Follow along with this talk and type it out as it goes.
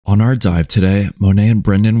On our dive today, Monet and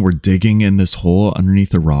Brendan were digging in this hole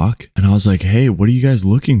underneath a rock, and I was like, hey, what are you guys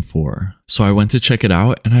looking for? So I went to check it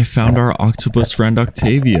out, and I found our octopus friend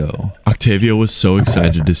Octavio. Octavio was so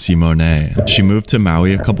excited to see Monet. She moved to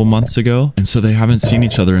Maui a couple months ago, and so they haven't seen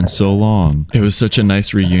each other in so long. It was such a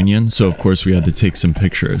nice reunion, so of course we had to take some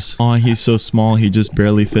pictures. Aw, he's so small, he just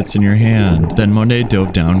barely fits in your hand. Then Monet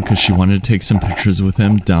dove down because she wanted to take some pictures with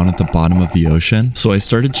him down at the bottom of the ocean. So I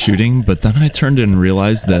started shooting, but then I turned and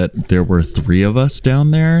realized that there were 3 of us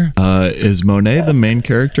down there. Is Monet the main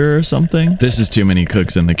character or something? This is too many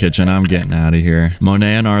cooks in the kitchen. I'm getting out of here.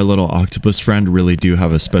 Monet and our little octopus friend really do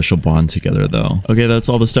have a special bond together though. Okay, that's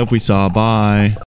all the stuff we saw. Bye.